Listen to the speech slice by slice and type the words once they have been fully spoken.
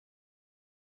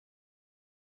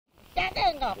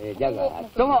Jaga.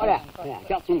 Tunggu dah.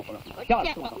 Cak tunggu. Cak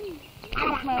tunggu.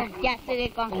 Biasa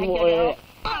kau hajar.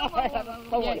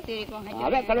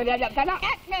 Abang kalau dia ajak tak nak.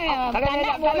 Kalau dia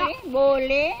ajak tak nak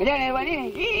boleh. Dia ni buat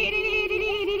ni.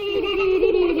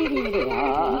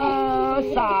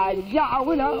 Sajak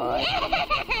pula.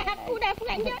 Aku dah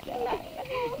pelajak.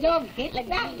 Jom,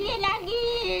 lagi.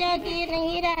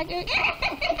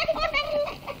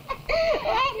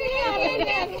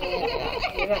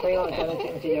 Dia tengok cara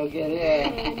si joget ni.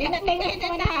 Dia nak tengok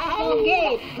tahu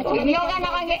joget. Ini orang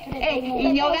nak panggil.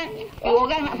 Ini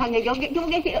orang nak panggil joget.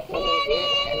 Cuba gesek.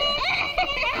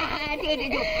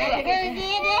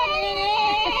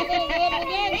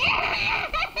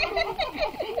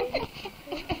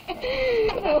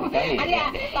 Alia,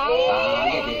 tahu.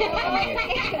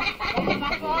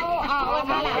 Orang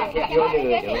malah.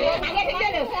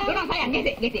 Orang sayang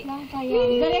gesek.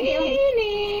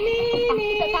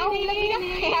 Tak tahu lagi dah.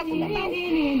 Aku tak tahu.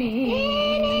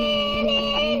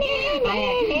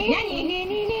 Nyanyi.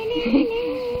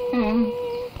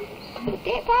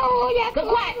 Dek pau je.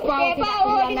 Kuat. Dek pau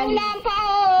di bulan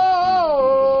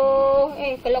pau.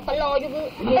 Kelor-kelor juga.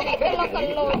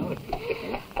 Kelor-kelor.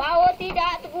 Pau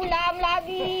tidak tenggelam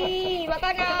lagi.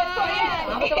 Makanan.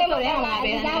 Betul ya.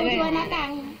 Jauh tuan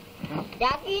akang.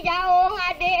 Jaki jauh,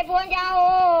 adik pun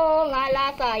jauh.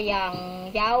 Alah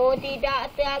sayang, jauh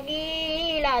tidak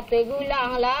lagi lah,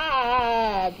 tergulang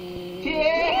lagi.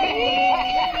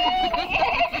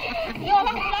 Ya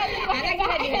Allah, macam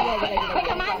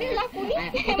mana lah aku ni?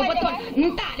 Betul-betul.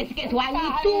 Entak dia sikit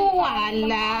suara itu.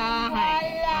 Alah.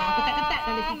 Ketat-ketat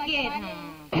kalau sikit.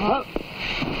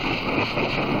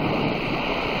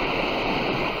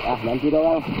 Nanti dah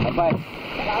orang. Sampai.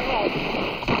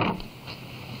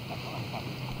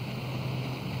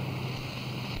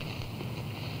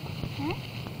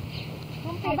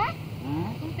 Apa?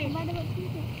 Sumpah ada buat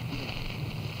sini.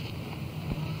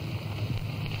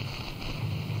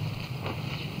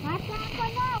 Masa kau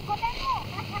nak, kau tengok.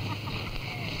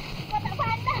 Kau tak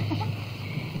pandang.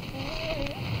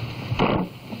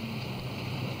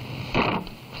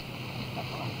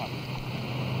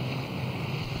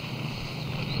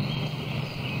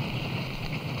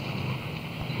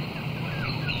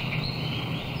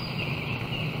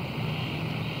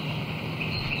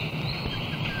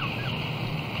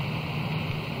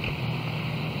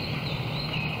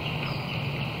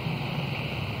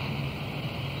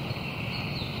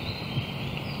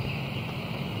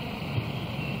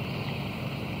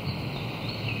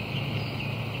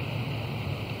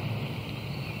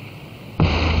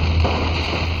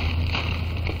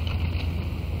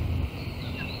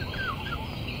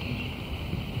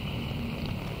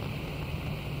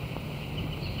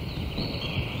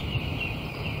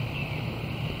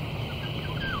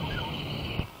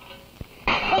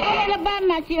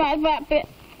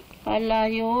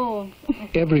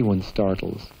 Everyone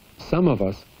startles, some of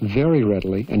us very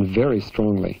readily and very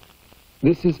strongly.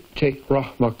 This is Cik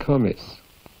Rahma Kamis.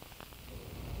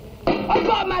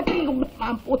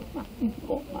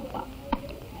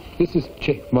 This is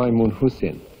Cik Maimun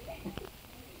Hussein.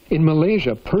 In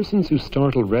Malaysia, persons who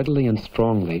startle readily and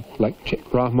strongly, like Cik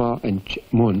Rahma and Cik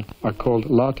Mun, are called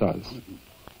Latahs.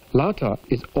 Latah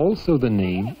is also the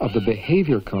name of the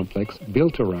behavior complex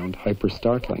built around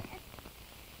hyperstartling.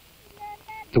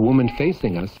 The woman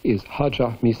facing us is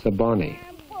Hajah Misabani.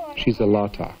 She's a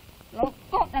Latah.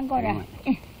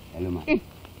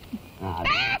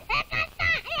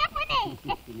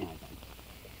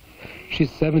 She's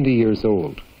 70 years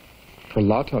old. Her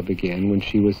Latah began when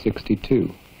she was 62.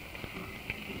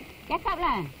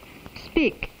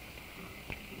 Speak.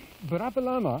 Berapa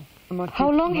lama?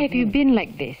 How long have you been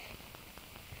like this?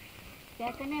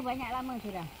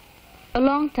 A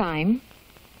long time.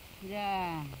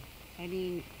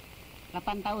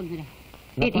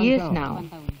 8 years now.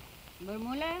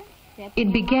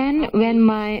 It began when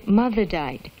my mother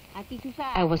died.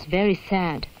 I was very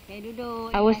sad.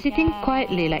 I was sitting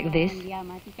quietly like this,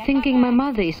 thinking my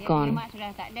mother is gone.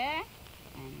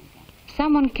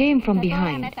 Someone came from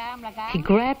behind. He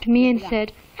grabbed me and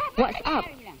said, "What's up?"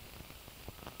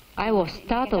 I was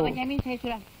startled.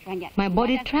 My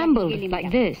body trembled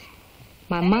like this.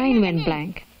 My mind went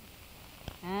blank.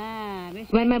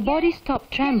 When my body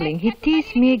stopped trembling, he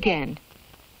teased me again.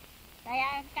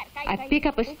 I picked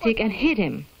up a stick and hit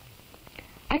him.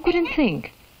 I couldn't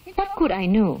think. What could I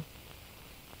know?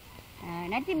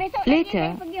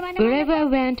 Later, wherever I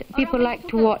went, people liked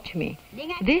to watch me.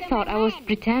 They thought I was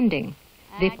pretending.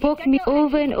 They poked me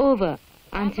over and over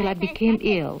until I became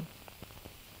ill.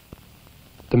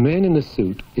 The man in the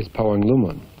suit is Pawang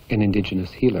Luman, an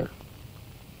indigenous healer.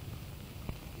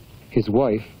 His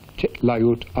wife, Cik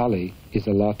Layut Ali, is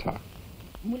a Latah.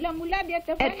 Mula-mula dia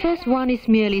terperanjat. At first one is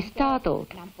merely startled.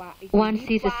 One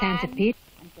sees a centipede,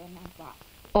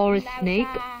 or a snake,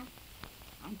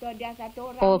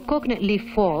 or coconut leaf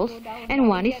falls, and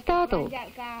one is startled.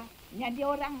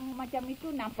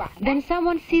 Then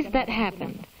someone sees that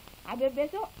happen.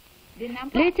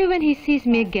 Later when he sees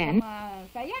me again,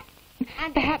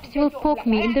 perhaps he will poke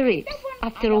me in the ribs.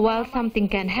 After a while something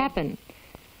can happen.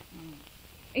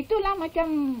 Itulah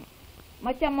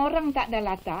macam orang tak ada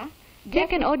latah.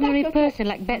 Take an ordinary person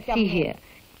like Betsy here.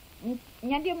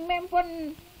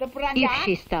 If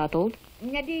she's startled,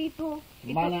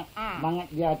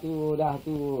 Banyak dia tu dah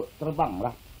tu terbang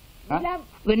lah.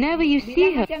 whenever you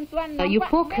see her, you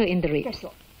poke her in the ribs.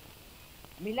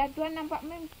 Bila tuan nampak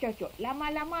mem cocok.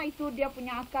 Lama-lama itu dia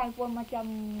punya akal pun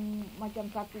macam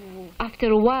satu. After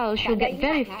a while, she'll get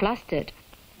very flustered.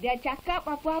 Dia cakap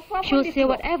apa-apa pun She'll dia say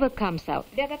peluk. whatever comes out.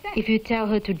 Dia kata, If you tell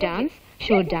her to dance,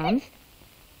 she'll dance.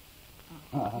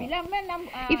 bila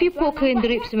If you poke her in the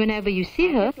ribs whenever you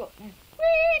see her,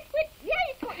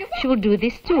 she will do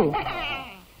this too.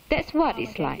 That's what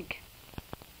it's like.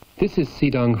 This is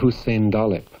Sidang Hussein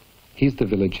Dalip. He's the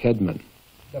village headman.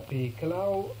 Tapi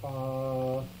kalau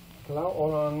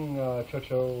orang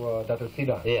cocok Dato'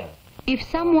 Sidang. Ya. If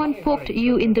someone poked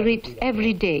you in the ribs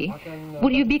every day,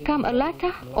 would you become a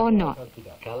latah or not?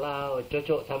 Kalau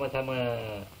cocok sama-sama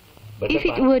If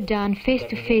it were done face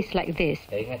to face like this,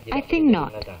 I think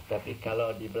not. Tapi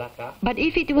kalau di belakang, But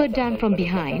if it were done from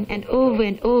behind and over,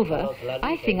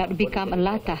 I think I would become a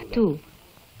latah too.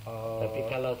 tapi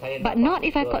kalau saya But not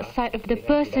if I caught sight of the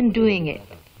person doing it.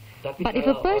 But if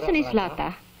a person is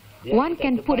latah, one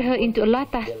can put her into a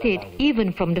latah state even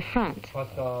from the front.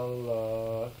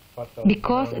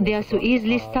 Because they are so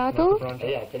easily startled?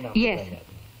 Yes.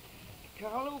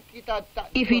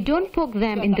 If we don't poke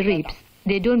them in the ribs,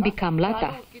 they don't become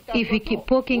latah. If we keep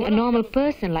poking a normal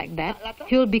person like that,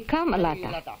 he will become a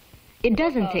latah. It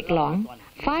doesn't take long.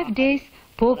 5 days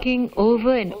poking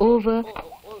over and over.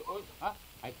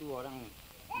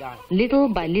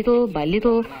 Little by little by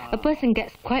little, a person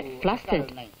gets quite flustered.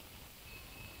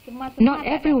 Not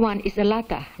everyone is a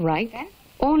latah, right?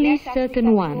 Only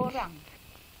certain ones.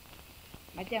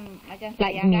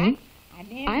 Like me,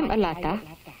 I'm a latah.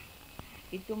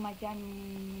 Itu macam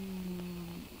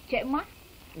Cik Ma.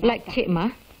 Like Cik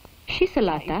Ma, she's a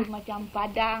latah. Itu macam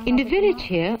Padang. In the village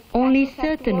here, only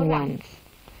certain ones.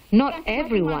 Not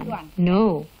everyone,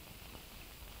 no.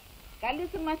 Kalau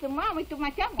semua itu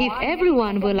macam If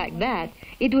everyone were like that,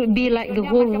 it would be like the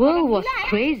whole world was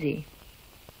crazy.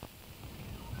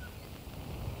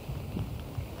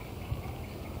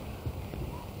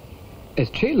 As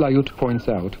Che Layut points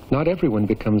out, not everyone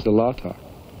becomes a latah.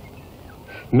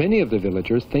 Many of the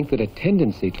villagers think that a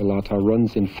tendency to latah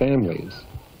runs in families.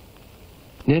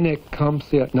 Nenek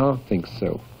Kamsiat Na thinks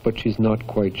so, but she's not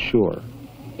quite sure.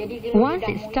 Once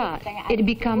it starts, it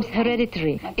becomes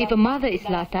hereditary. If a mother is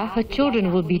latah, her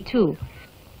children will be too.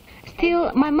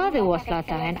 Still, my mother was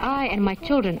latah and I and my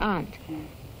children aren't.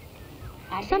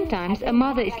 Sometimes a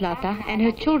mother is latah and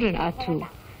her children are too.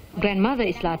 Grandmother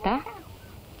is latah.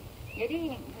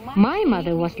 My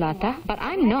mother was latah, but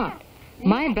I'm not.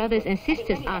 My brothers and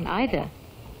sisters aren't either.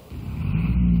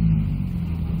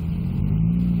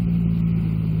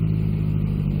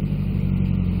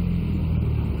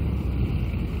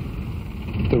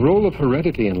 The role of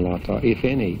heredity in latah, if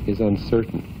any, is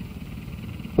uncertain.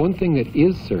 One thing that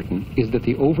is certain is that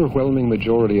the overwhelming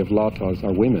majority of latahs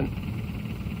are women.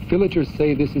 Villagers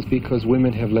say this is because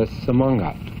women have less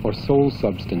semangat, or soul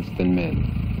substance, than men.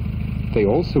 They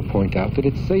also point out that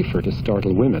it's safer to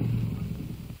startle women.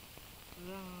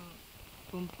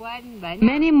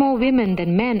 Many more women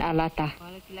than men are latah.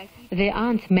 There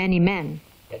aren't many men.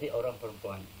 jadi orang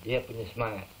perempuan dia punya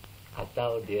semangat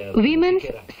atau dia Women's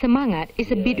berfikiran, semangat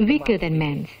is a dia bit lemah weaker than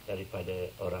men's.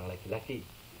 daripada orang laki-laki.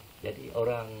 Jadi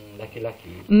orang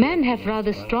laki-laki Men dia have punya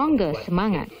rather semangat stronger kuat.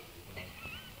 semangat.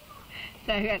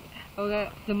 Sangat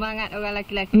orang semangat orang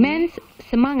laki-laki. Men's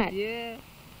semangat Dia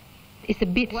is a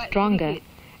bit kuat stronger sikit.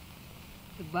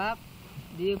 Sebab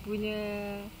dia punya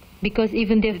because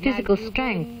even their tenaga physical pun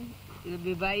strength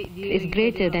lebih baik dia is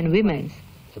greater daripada than orang women's.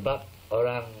 Sebab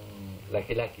orang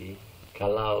laki-laki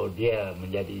kalau dia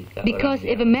menjadi Because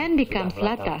if a man becomes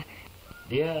latah,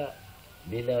 dia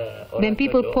bila orang when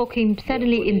people cocok, poke him dia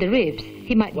suddenly in the boleh ribs, jadi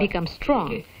he might kuat become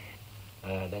strong.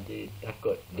 sikit. Nanti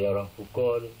takut dia orang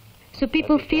pukul. So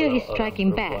people Tapi fear kalau he's orang striking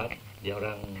perempuan, back. Dia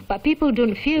orang But people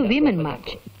don't fear tidak women berapa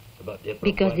much takut. Sebab dia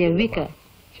because perempuan, they're dia weaker.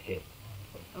 lemah sikit.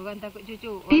 orang takut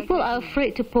cucuk. Orang People cucuk. are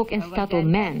afraid to poke and Orang startle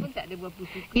jantan men. pun tak ada berapa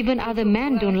suka. Even other Cucuk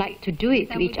men orang don't like to do it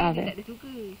to sama each juga other. tak ada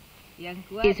suka. Yang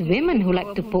kuat It's dia women who cucuk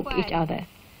like to orang poke perempuan. each other.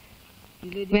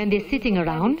 When they're sitting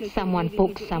around, someone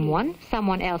pokes someone,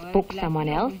 someone else pokes someone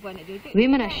else.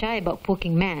 Women are shy about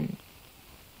poking men.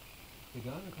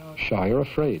 Shy or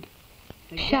afraid?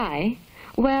 Shy?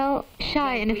 Well,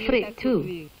 shy and afraid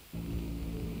too.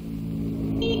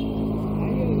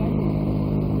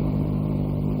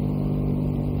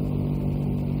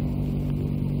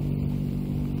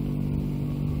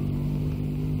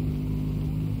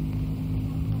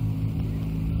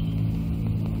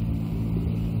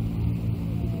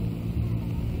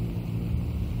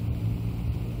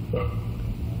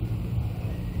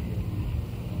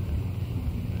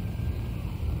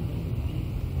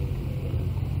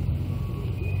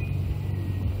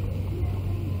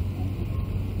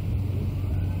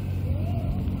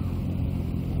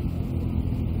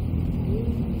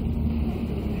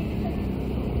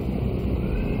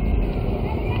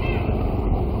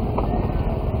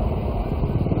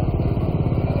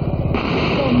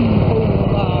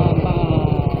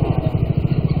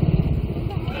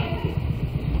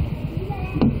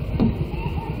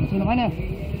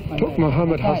 Tok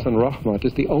Muhammad Hassan Rahmat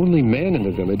is the only man in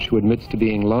the village who admits to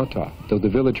being Latah, though the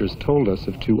villagers told us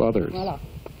of 2 others.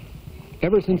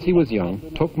 Ever since he was young,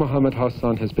 Tok Muhammad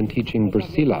Hassan has been teaching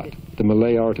bersilat, the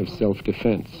Malay art of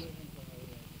self-defense.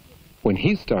 When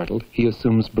he's startled, he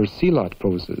assumes bersilat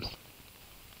poses.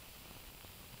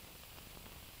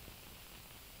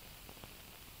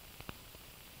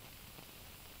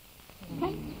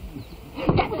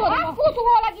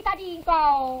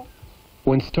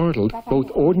 When startled,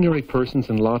 both ordinary persons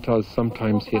and Latahs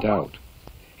sometimes hit out.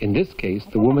 In this case,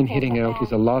 the woman hitting out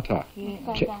is a Latah,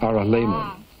 or a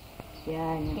layman.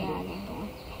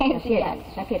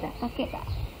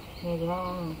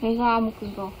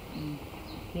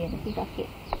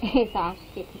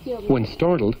 When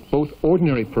startled, both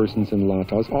ordinary persons and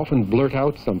Latahs often blurt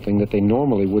out something that they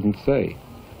normally wouldn't say,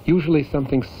 usually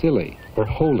something silly, or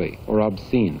holy, or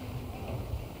obscene.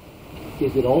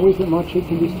 Is it always that much it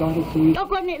can be startled so easily?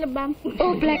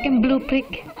 Oh, black and blue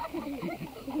prick.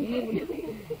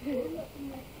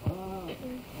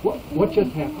 What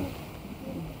just happened?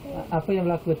 Apa yang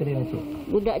berlaku tadi, Encik?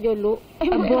 Budak jolok.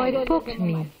 A boy poked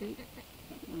me.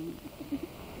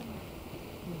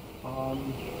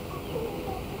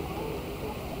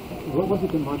 What was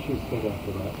it that Machi said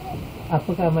after that?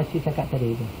 Apakah Makcik cakap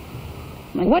tadi itu?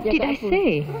 What did I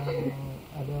say?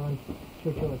 Ada orang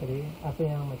cucuk tadi. Apa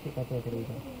yang Makcik kata tadi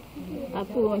itu?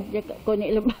 Apa orang cakap konek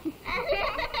lebam?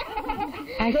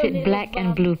 I said black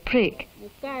and blue prick.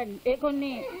 Bukan,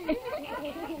 konek.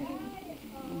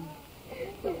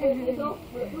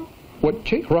 What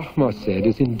Sheikh Rahma said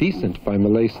is indecent by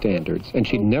Malay standards, and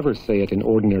she'd never say it in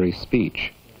ordinary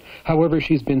speech. However,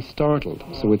 she's been startled,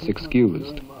 so it's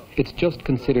excused. It's just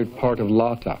considered part of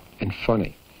Latah and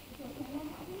funny.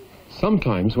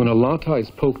 Sometimes, when a Latah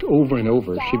is poked over and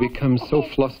over, she becomes so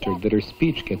flustered that her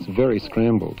speech gets very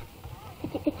scrambled.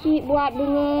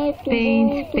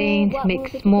 Paint, paint, make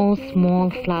small, small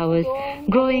flowers.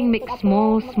 Growing, make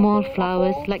small, small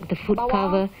flowers like the food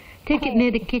cover. Take it near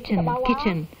the kitchen,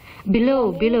 kitchen.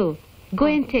 Below, below. Go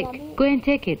and take it. Go and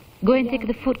take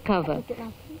the food cover.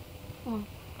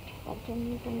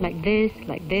 Like this,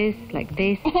 like this, like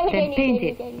this. Then paint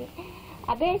it.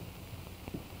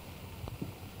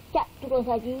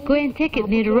 Go and take it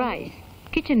near the rice.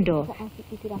 Kitchen door.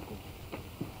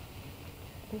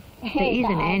 There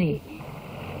isn't any.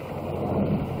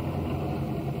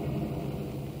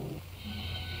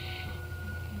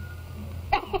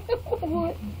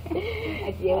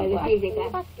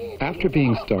 After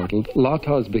being startled,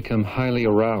 Latah's become highly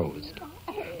aroused.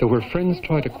 Though her friends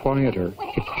try to quiet her,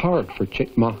 it's hard for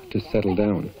Cik Mah to settle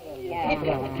down.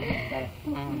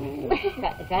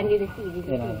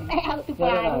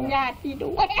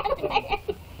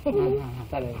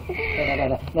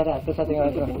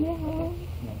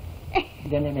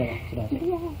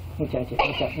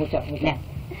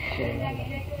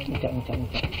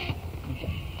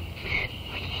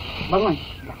 Bangun.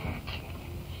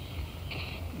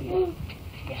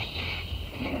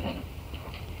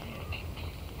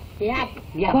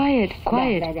 Quiet,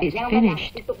 quiet, it's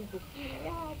finished.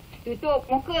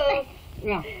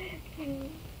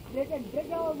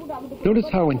 Notice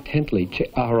how intently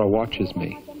Cik Ahra watches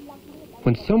me.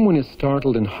 When someone is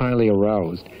startled and highly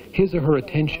aroused, his or her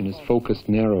attention is focused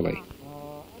narrowly.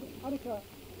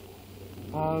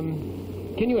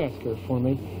 Can you ask her for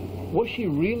me? Was she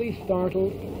really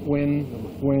startled when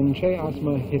Cik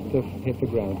Asma hit the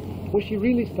ground? Was she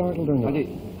really startled or not?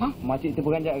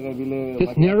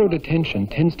 This narrowed attention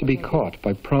tends to be caught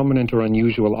by prominent or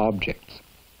unusual objects,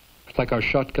 like our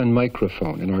shotgun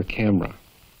microphone and our camera.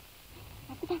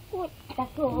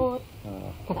 Takut.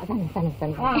 Tak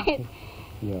sana.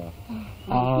 Yeah.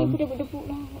 Aku debuk-debuk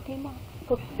lah, tembak.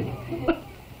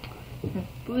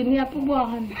 Ini apa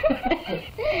buahan?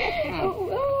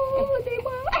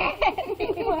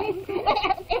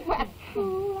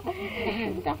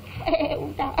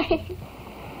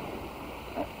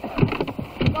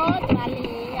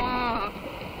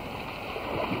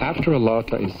 After a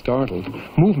Latah is startled,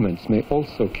 movements may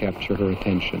also capture her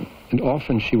attention, and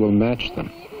often she will match them.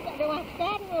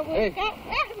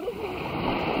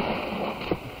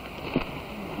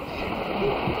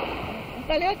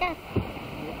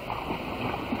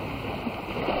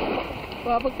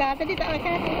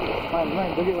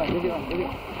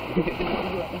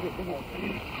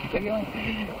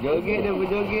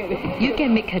 You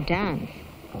can make her dance.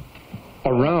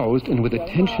 Aroused and with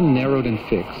attention narrowed and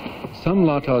fixed, some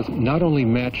Latahs not only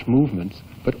match movements,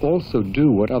 but also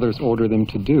do what others order them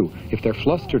to do, if they're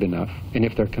flustered enough and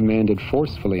if they're commanded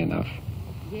forcefully enough.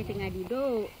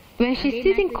 When she's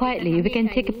sitting quietly, we can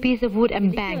take a piece of wood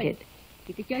and bang it.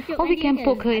 Or we can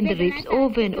poke her in the ribs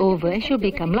over and over and she'll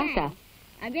become Latah.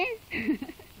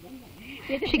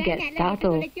 She gets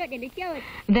startled.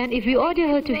 Then if we order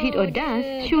her to hit or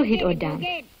dance, she'll hit or dance.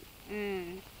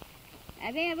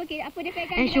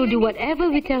 And she'll do whatever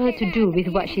we tell her to do with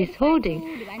what she's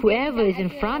holding. Whoever is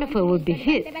in front of her will be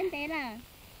hit.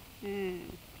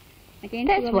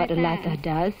 That's what a Latah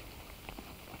does.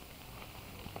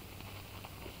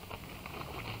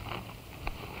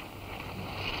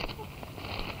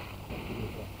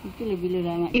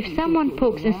 If someone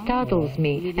pokes and startles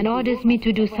me and orders me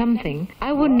to do something,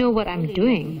 I won't know what I'm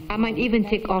doing. I might even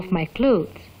take off my clothes.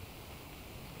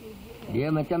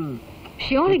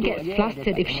 She only gets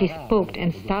flustered if she's poked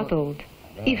and startled.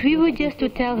 If we were just to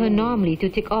tell her normally to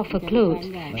take off her clothes,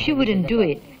 she wouldn't do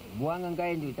it.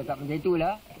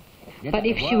 But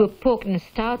if she were poked and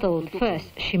startled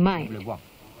first, she might.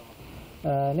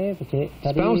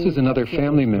 Spouses and other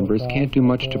family members can't do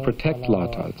much to protect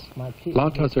Latahs.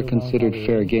 Latahs are considered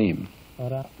fair game.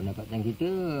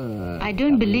 I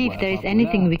don't believe there is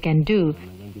anything we can do.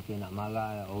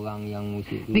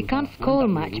 We can't scold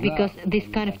much because this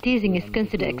kind of teasing is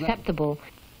considered acceptable.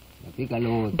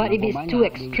 But if it's too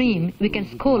extreme, we can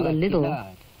scold a little.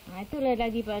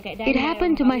 It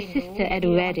happened to my sister at a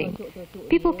wedding.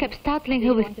 People kept startling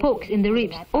her with pokes in the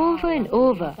ribs over and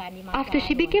over. After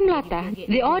she became Latah,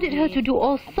 they ordered her to do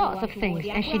all sorts of things,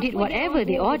 and she did whatever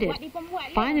they ordered.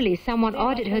 Finally, someone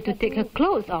ordered her to take her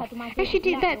clothes off, and she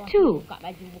did that too.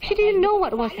 She didn't know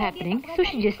what was happening, so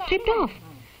she just stripped off.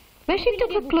 When she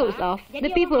took her clothes off,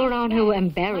 the people around her were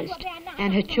embarrassed,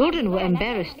 and her children were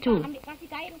embarrassed too.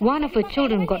 One of her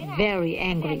children got very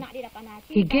angry.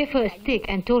 He gave her a stick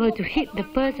and told her to hit the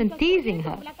person teasing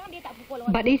her.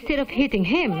 But instead of hitting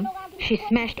him, she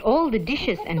smashed all the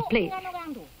dishes and plates.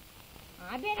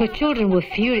 Her children were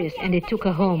furious and they took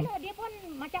her home.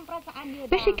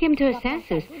 When she came to her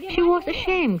senses, she was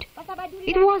ashamed.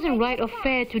 It wasn't right or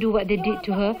fair to do what they did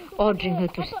to her, ordering her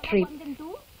to strip.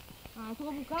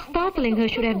 Startling her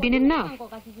should have been enough.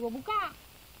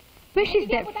 When she's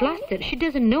that flustered, she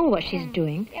doesn't know what she's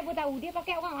doing.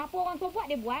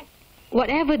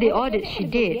 Whatever they ordered, she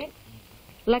did,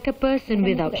 like a person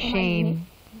without shame.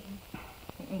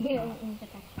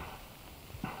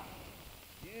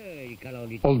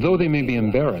 Although they may be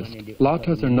embarrassed,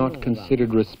 Latahs are not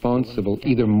considered responsible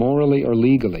either morally or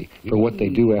legally for what they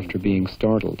do after being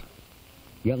startled.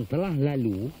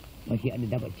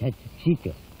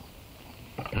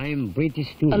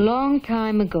 A long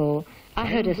time ago, I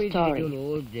heard a story.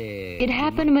 It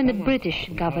happened when the British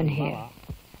governed here.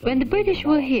 When the British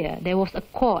were here, there was a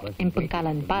court in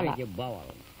Pangkalan Balak.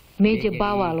 Major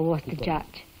Bawal was the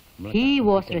judge. He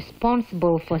was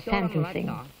responsible for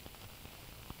sentencing.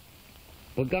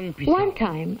 One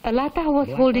time, a Latah was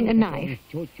holding a knife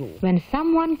when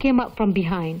someone came up from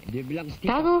behind,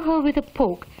 startled her with a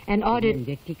poke and ordered,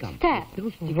 "Stab!"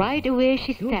 Right away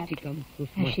she stabbed,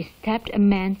 and she stabbed a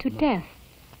man to death.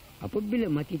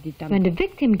 When the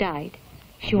victim died,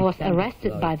 she was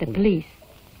arrested by the police.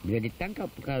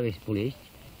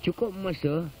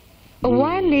 A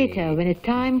while later, when the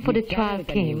time for the trial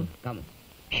came,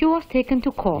 she was taken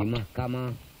to court.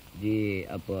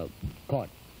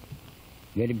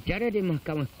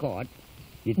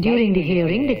 During the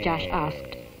hearing, the judge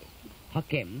asked,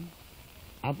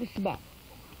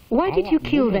 "Why did you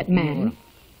kill that man?"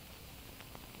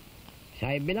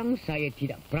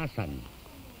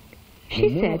 She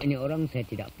said,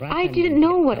 "I didn't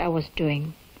know what I was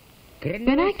doing.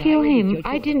 When I killed him,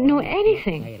 I didn't know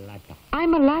anything.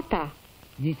 I'm a Latah,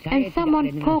 and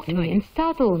someone poked me and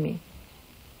startled me.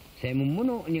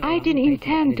 I didn't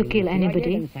intend to kill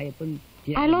anybody.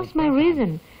 I lost my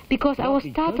reason because I was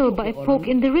startled by a poke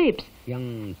in the ribs.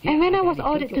 And when I was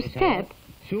ordered to stab,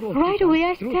 right away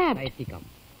I stabbed.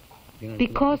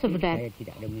 Because of that,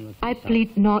 I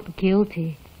plead not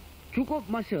guilty.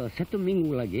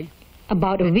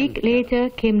 About a week later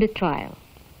came the trial.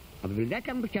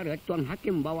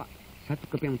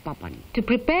 To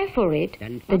prepare for it,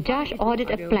 the judge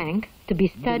ordered a plank to be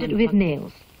studded with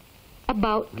nails.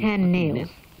 About 10 nails.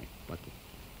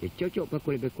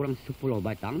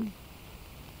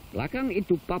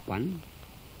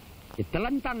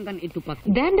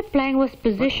 Then the plank was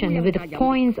positioned with the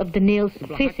points of the nails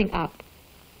facing up.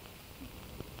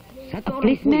 A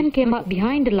policeman came up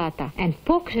behind the Latah and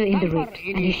poked her in the ribs,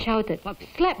 and he shouted,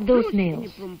 "Slap those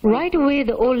nails." Right away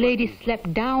the old lady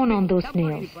slapped down on those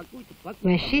nails.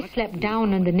 When she slapped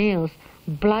down on the nails,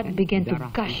 blood began to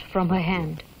gush from her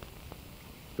hand.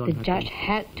 The judge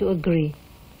had to agree.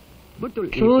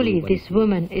 Truly, this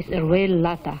woman is a real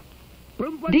Latah.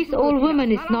 This old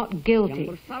woman is not guilty.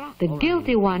 The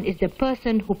guilty one is the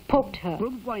person who poked her.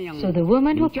 So the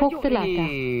woman who poked the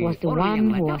Latah was the one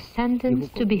who was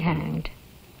sentenced to be hanged.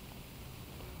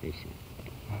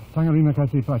 Sangat terima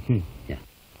kasih Pak Cik.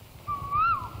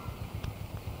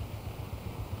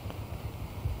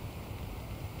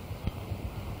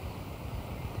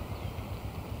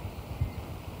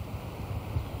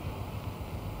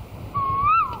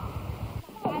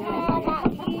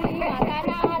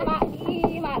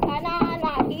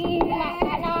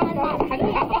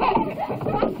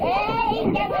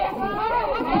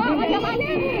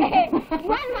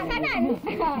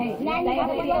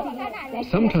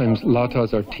 Sometimes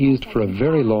Latahs are teased for a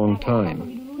very long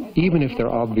time, even if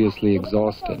they're obviously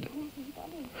exhausted.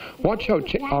 Watch how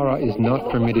Cik Ara is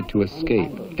not permitted to escape,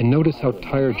 and notice how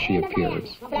tired she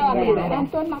appears.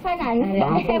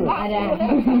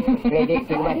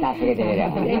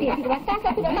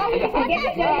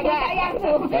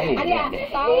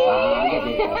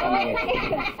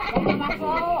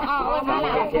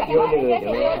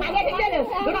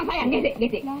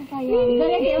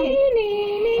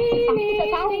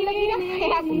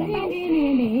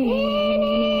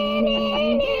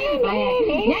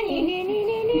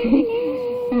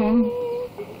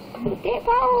 Dek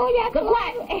Pau ya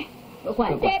kuat.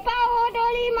 Dek Pau ada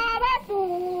 5 batu.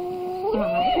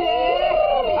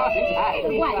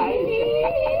 Kuat.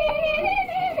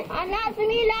 Anak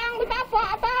 9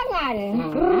 bertapak tangan.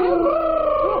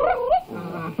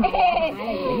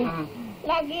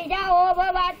 Lagi jauh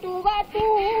berbatu-batu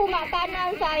makanan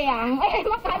sayang.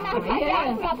 Makanan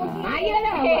sayang.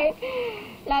 Ayolah.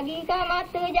 Lagi ke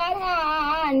mata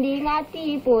jangan, di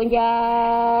hati pun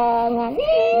jangan.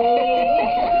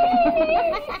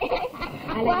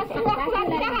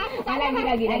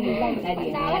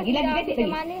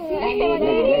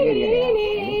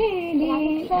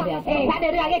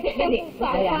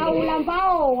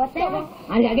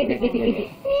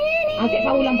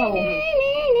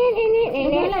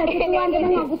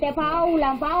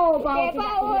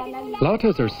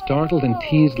 Latahs are startled and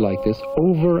teased like this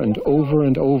over and over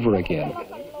and over again.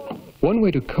 One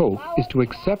way to cope is to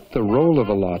accept the role of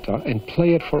a Latah and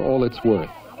play it for all it's worth.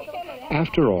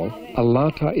 After all, a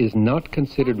Latah is not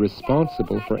considered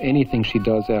responsible for anything she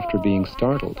does after being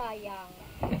startled.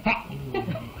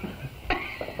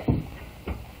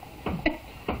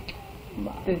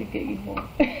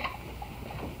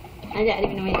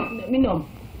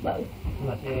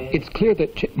 It's clear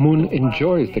that Cik Mun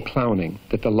enjoys the clowning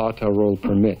that the Latah role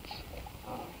permits.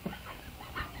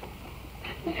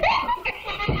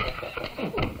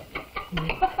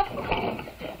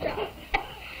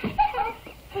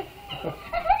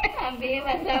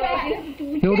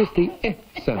 Notice the eh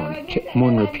sound Cik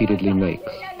Mun repeatedly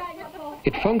makes.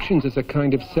 It functions as a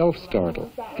kind of self-startle,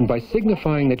 and by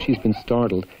signifying that she's been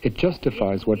startled, it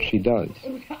justifies what she does.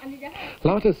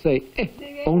 Latahs say eh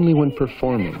only when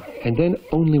performing, and then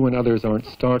only when others aren't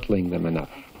startling them enough.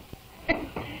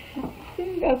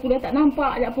 Aku dah tak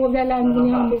nampak dah apa berjalan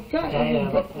punya buka.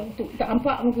 Tak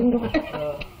nampak mungkin dah.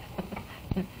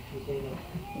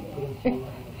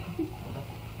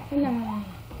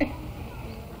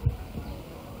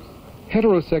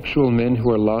 Heterosexual men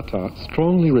who are Latah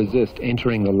strongly resist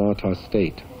entering the Latah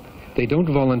state. They don't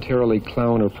voluntarily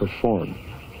clown or perform.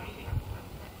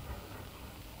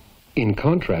 In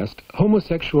contrast,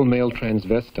 homosexual male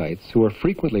transvestites who are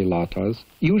frequently Latahs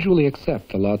usually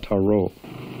accept the Latah role.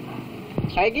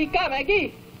 Egi, come,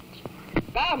 Egi.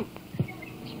 Come.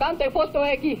 Come, take photo,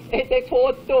 Egi. Take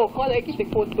photo. Call Egi,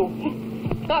 take photo.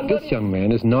 This young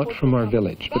man is not from our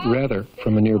village, but rather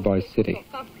from a nearby city.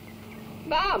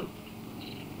 Come.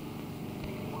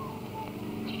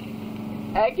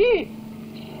 Egi.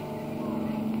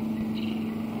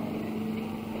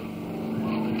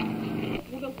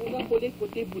 Pulang boleh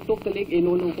putih butuh keling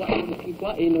enono kuat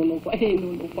enono kuat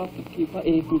putih kuat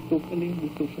butuh keling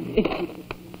butuh keling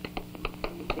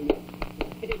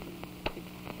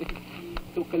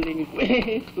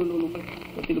nono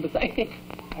putih besar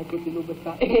aku dulu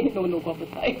besar nono kuat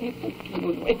besar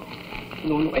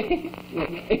nono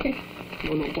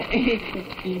kuat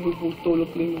ibu butuh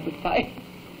keling besar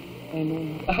nono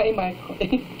ai mai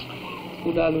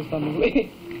sudah lu sama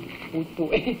butuh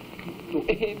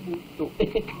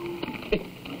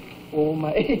oh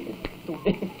my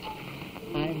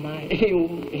ai mai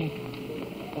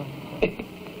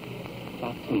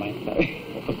satu mai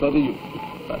satu you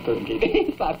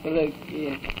satu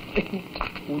lagi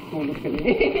butuh lu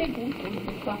keling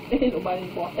butuh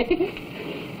lumayan kuat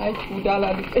ai sudah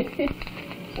lah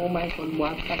oh my god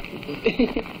muatak itu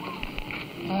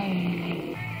ai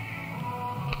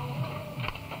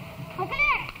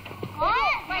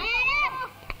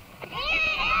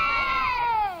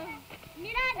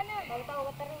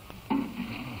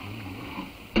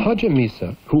Haja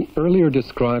Misa, who earlier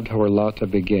described how her Latah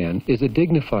began, is a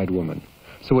dignified woman,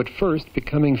 so at first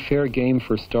becoming fair game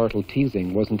for Startle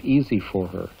teasing wasn't easy for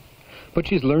her. But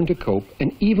she's learned to cope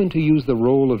and even to use the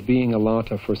role of being a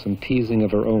Latah for some teasing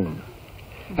of her own.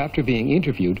 After being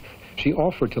interviewed, she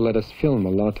offered to let us film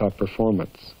a Latah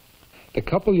performance. The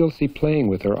couple you'll see playing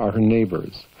with her are her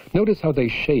neighbors. Notice how they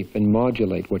shape and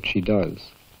modulate what she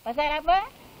does. Pasal apa?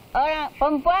 Orang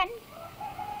perempuan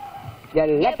Dia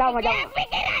Latah macam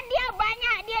pikiran dia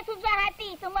banyak, dia susah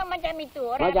hati, semua macam itu.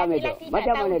 Orang Macam itu. lelaki tak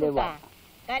Macam tahu mana dia susah. buat?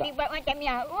 Kali buat macam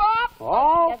ni,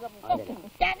 Oh.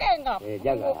 jaga kau.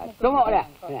 Jaga. Tengok dah.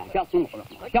 Siap tengok.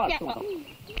 Siap tengok.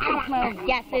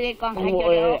 Biasa kau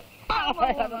hajar.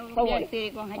 Biasa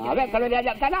kau hajar. Habis kalau dia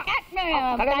ajak tak nak?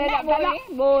 Kalau dia ajak tak nak?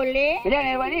 Boleh. Dia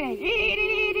ni buat ni.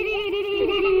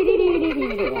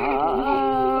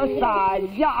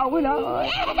 Sajak pula.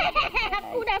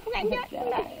 Aku dah peranjat.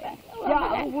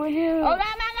 Sajak punya.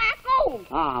 Orang marah aku.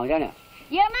 Macam mana?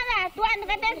 Dia marah. Tuan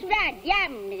kata sudah,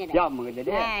 diam. Dia kata. Diam kata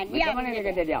dia. Diam. Macam mana dia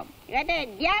kata diam? Dia kata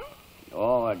diam.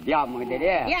 Oh, diam kata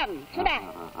dia. Diam. Sudah.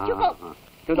 Cukup.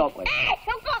 Cukup.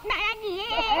 Cukup nak lagi.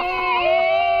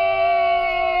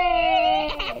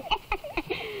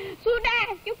 Sudah.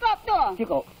 Cukup tu.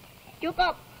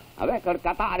 Cukup. Habis kalau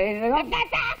kata dia kan?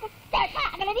 Kata aku sepak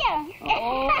kena dia.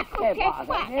 Oh,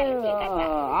 sepak dia.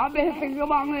 Habis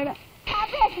pengebang dia dah.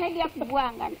 Habis dia aku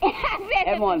buang kan. Habis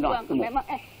dia Emon buang. tak?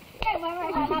 Memang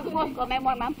mampus kau.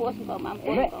 Memang mampus kau.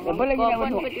 Boleh kita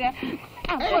masuk.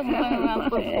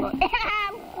 Mampus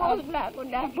pula aku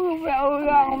dah.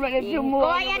 Orang pula dia semua.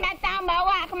 Kau yang datang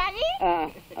bawa kemari.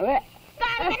 Habis?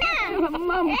 Kau kena.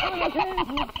 Mampus.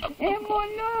 Emon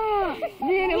lah.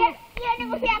 Dia ni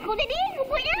mesti aku tadi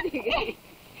rupanya.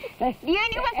 Dia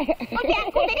ni mesti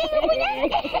aku tadi rupanya.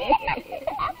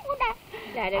 Aku dah.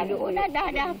 Dah duduk. Dah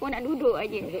aku nak duduk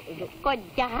aja. Kau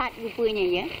jahat rupanya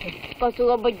ya. Kau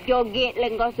suruh berjoget lah,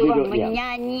 kau suruh duduk,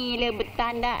 menyanyi lah,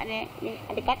 bertandak ni.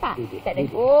 Ada katak? Tak ada.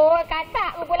 Oh,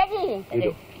 katak rupa lagi.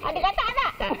 Duduk. Ada katak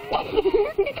tak?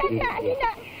 Ada katak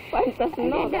tidak. Pantas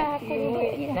nak dah aku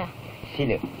duduk je dah.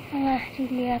 Sila.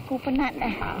 Sila aku penat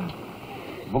dah.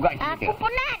 Buka cerita. Aku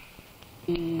penat.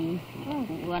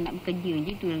 Orang nak bekerja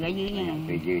je tu gayanya.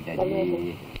 Kerja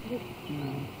tadi.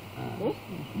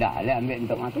 Dah lah ambil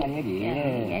untuk makan tadi.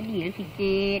 Jadilah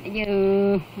sikit je.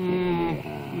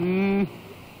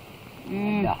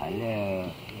 Dah lah.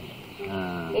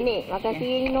 Ini makan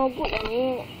sihir ni no good lah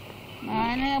ni.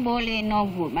 Mana boleh no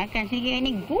good. Makan sihir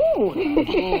ni good.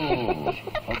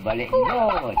 Oh, balik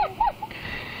good.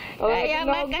 Saya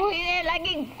makan sihir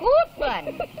lagi good kan.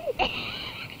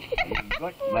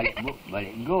 Good,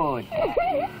 balik good.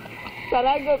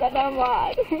 Salah good kata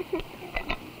mak.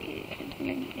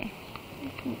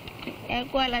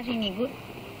 Aku ala sini good.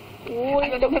 Ui,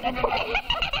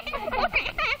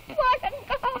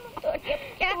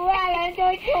 Walah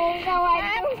cucu kawan.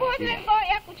 Ampun kau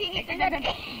aku sini.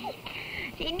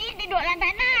 Sini duduk dalam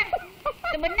tanah.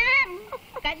 Sebenam.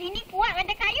 Kat sini kuat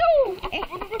kata kayu.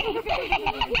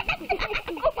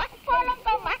 Tolong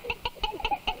kau mak.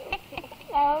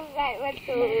 Logat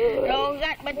betul.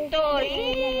 Logat betul.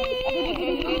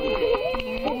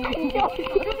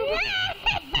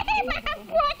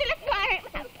 Mampus selesai.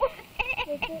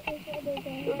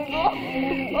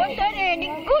 Oh, ni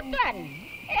good kan?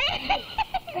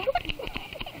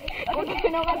 Aku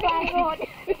kena sanggut.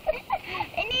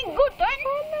 Ini good kan?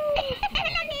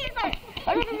 Lagi kan?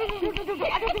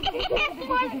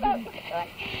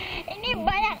 Ini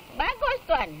banyak bagus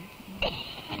tuan.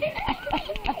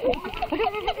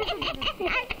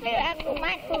 Aku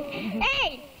mati.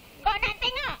 Kau nak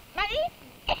tengok? Mari.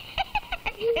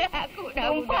 Aku dah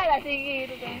Tumpahlah siri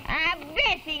tu kan.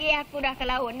 habis siri aku dah ke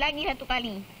laut. Lagi satu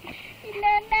kali.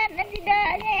 Nak tidak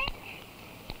ni.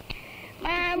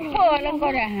 Mampus lah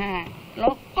kau dah.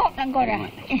 Lokok lah kau dah.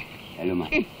 Lalu mak.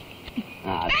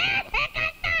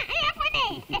 Apa ni?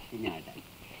 Sini ada.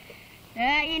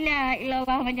 La ilaha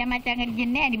illallah, macam-macam kerja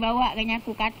ni dibawakan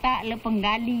aku katak le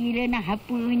penggali le nak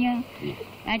apanya.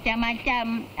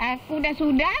 Macam-macam. Aku dah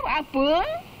sudah apa?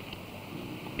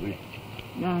 Boleh.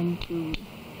 Gantu.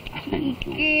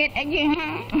 Sikit aja ha.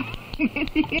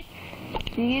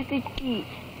 Siri kecil.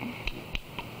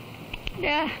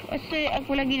 Dah, rasa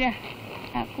aku lagi dah.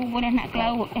 Aku pun dah nak ke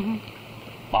laut dah.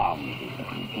 Bam.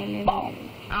 Bam.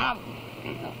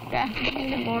 Dah,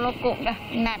 dah golokok dah.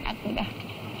 Penat aku dah.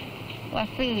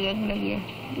 Puasa aku lagi dah.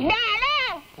 Dah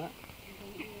lah.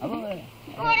 Apa?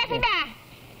 Kau dah sudah?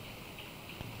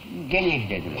 Gini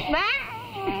dia tu. Bang.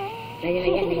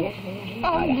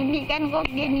 Oh, jadi kan kau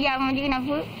diam je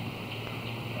kenapa?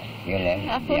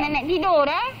 Yalah. Aku nak tidur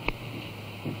dah.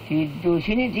 Tidur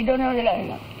sini tidur ni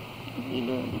lah.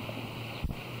 Tidur.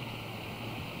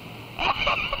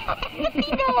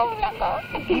 Tidur pula kau.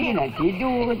 Sini nak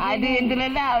tidur. Ada yang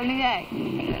terlelap ni kan?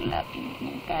 Gelap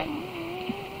kan.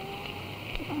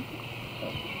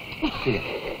 Sini.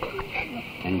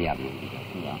 Dan diam.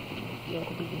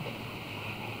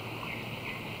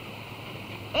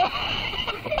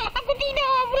 Aku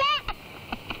tidur pula.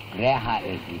 Rehat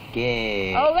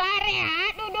sikit. Orang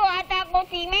rehat duduk atas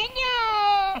kursi meja.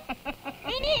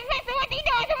 Ini semua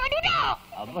tidur, semua duduk.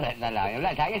 Apa tak salah? Yang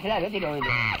pula saya selalu tidur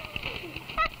itu.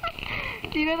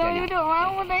 Tidak tahu duduk.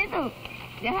 Mau tak itu?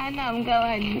 Jahanam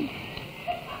kawan.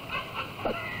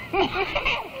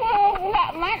 Oh, pula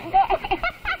mat kau.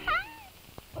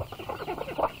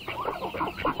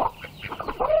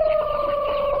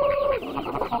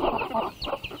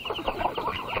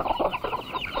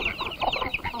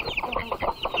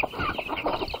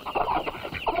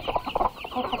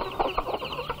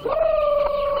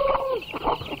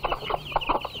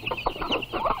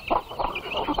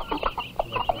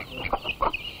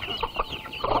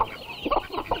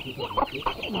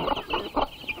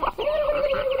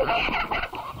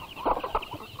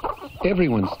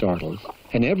 Everyone startles,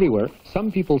 and everywhere,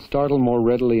 some people startle more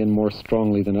readily and more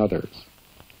strongly than others.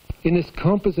 In this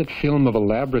composite film of a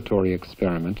laboratory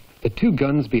experiment, the two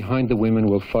guns behind the women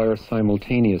will fire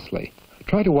simultaneously.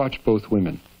 Try to watch both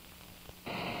women.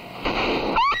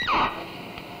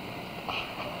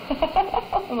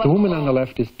 The woman on the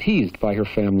left is teased by her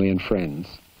family and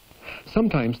friends.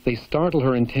 Sometimes they startle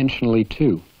her intentionally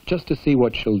too, just to see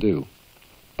what she'll do.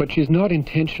 But she's not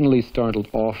intentionally startled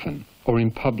often, or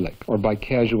in public, or by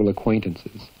casual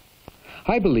acquaintances.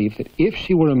 I believe that if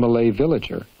she were a Malay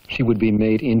villager, she would be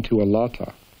made into a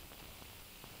Latah.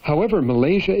 However,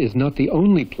 Malaysia is not the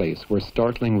only place where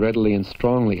startling readily and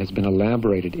strongly has been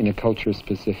elaborated in a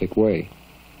culture-specific way.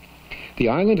 The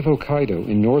island of Hokkaido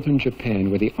in northern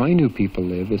Japan, where the Ainu people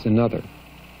live, is another.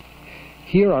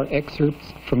 Here are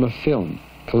excerpts from a film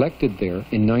collected there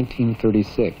in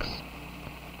 1936.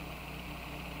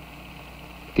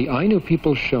 The Ainu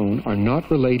people shown are not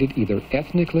related either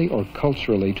ethnically or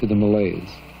culturally to the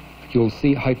Malays. You'll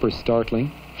see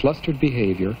hyper-startling, flustered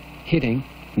behavior, hitting,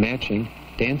 matching,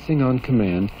 dancing on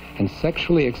command, and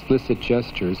sexually explicit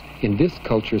gestures in this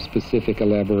culture-specific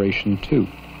elaboration too.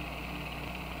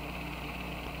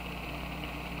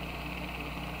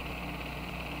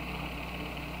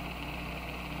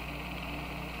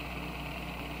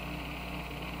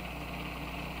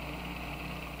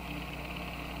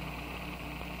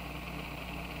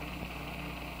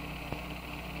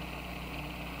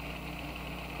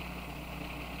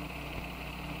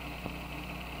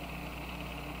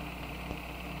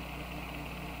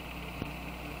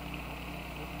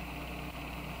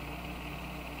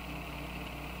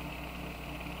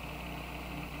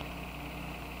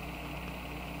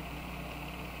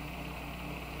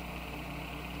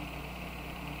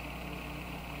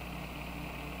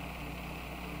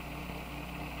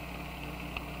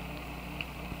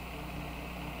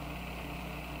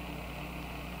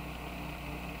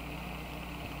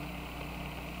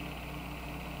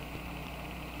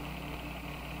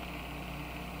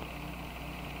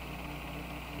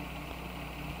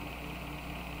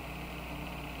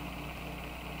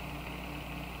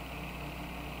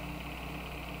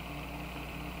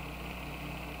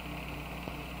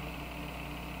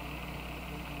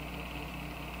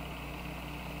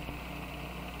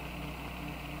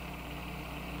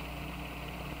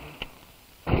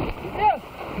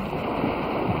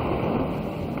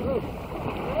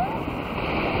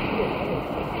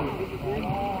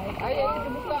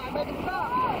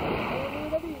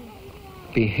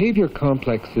 Behavior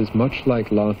complexes much like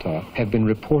Latah have been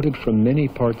reported from many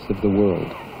parts of the world.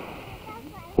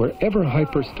 Wherever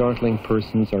hyper-startling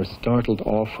persons are startled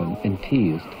often and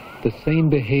teased, the same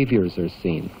behaviors are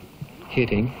seen: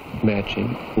 hitting,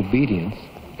 matching, obedience,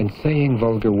 and saying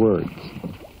vulgar words.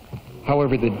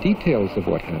 However, the details of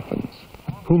what happens,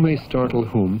 who may startle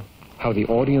whom, how the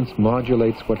audience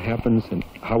modulates what happens and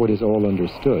how it is all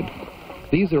understood,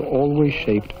 these are always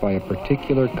shaped by a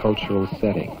particular cultural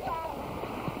setting.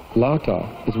 Latah,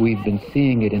 as we've been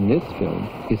seeing it in this film,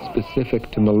 is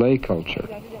specific to Malay culture.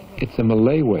 It's a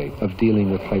Malay way of dealing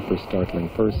with hyper-startling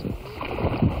persons.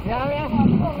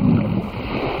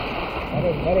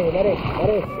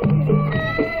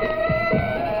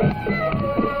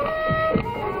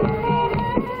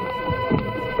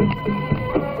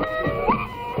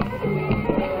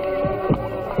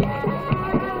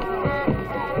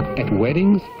 At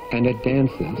weddings and at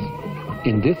dances,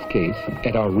 in this case,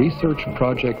 at our research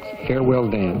project's farewell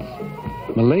dance,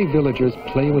 Malay villagers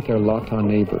play with their Latah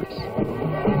neighbors.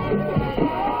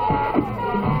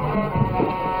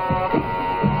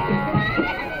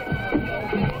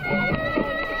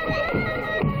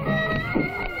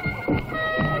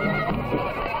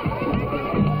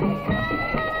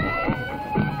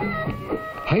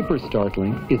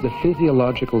 Hyper-startling is a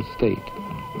physiological state,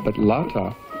 but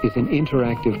Latah is an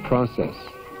interactive process.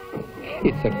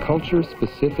 It's a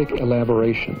culture-specific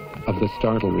elaboration of the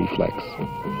startle reflex.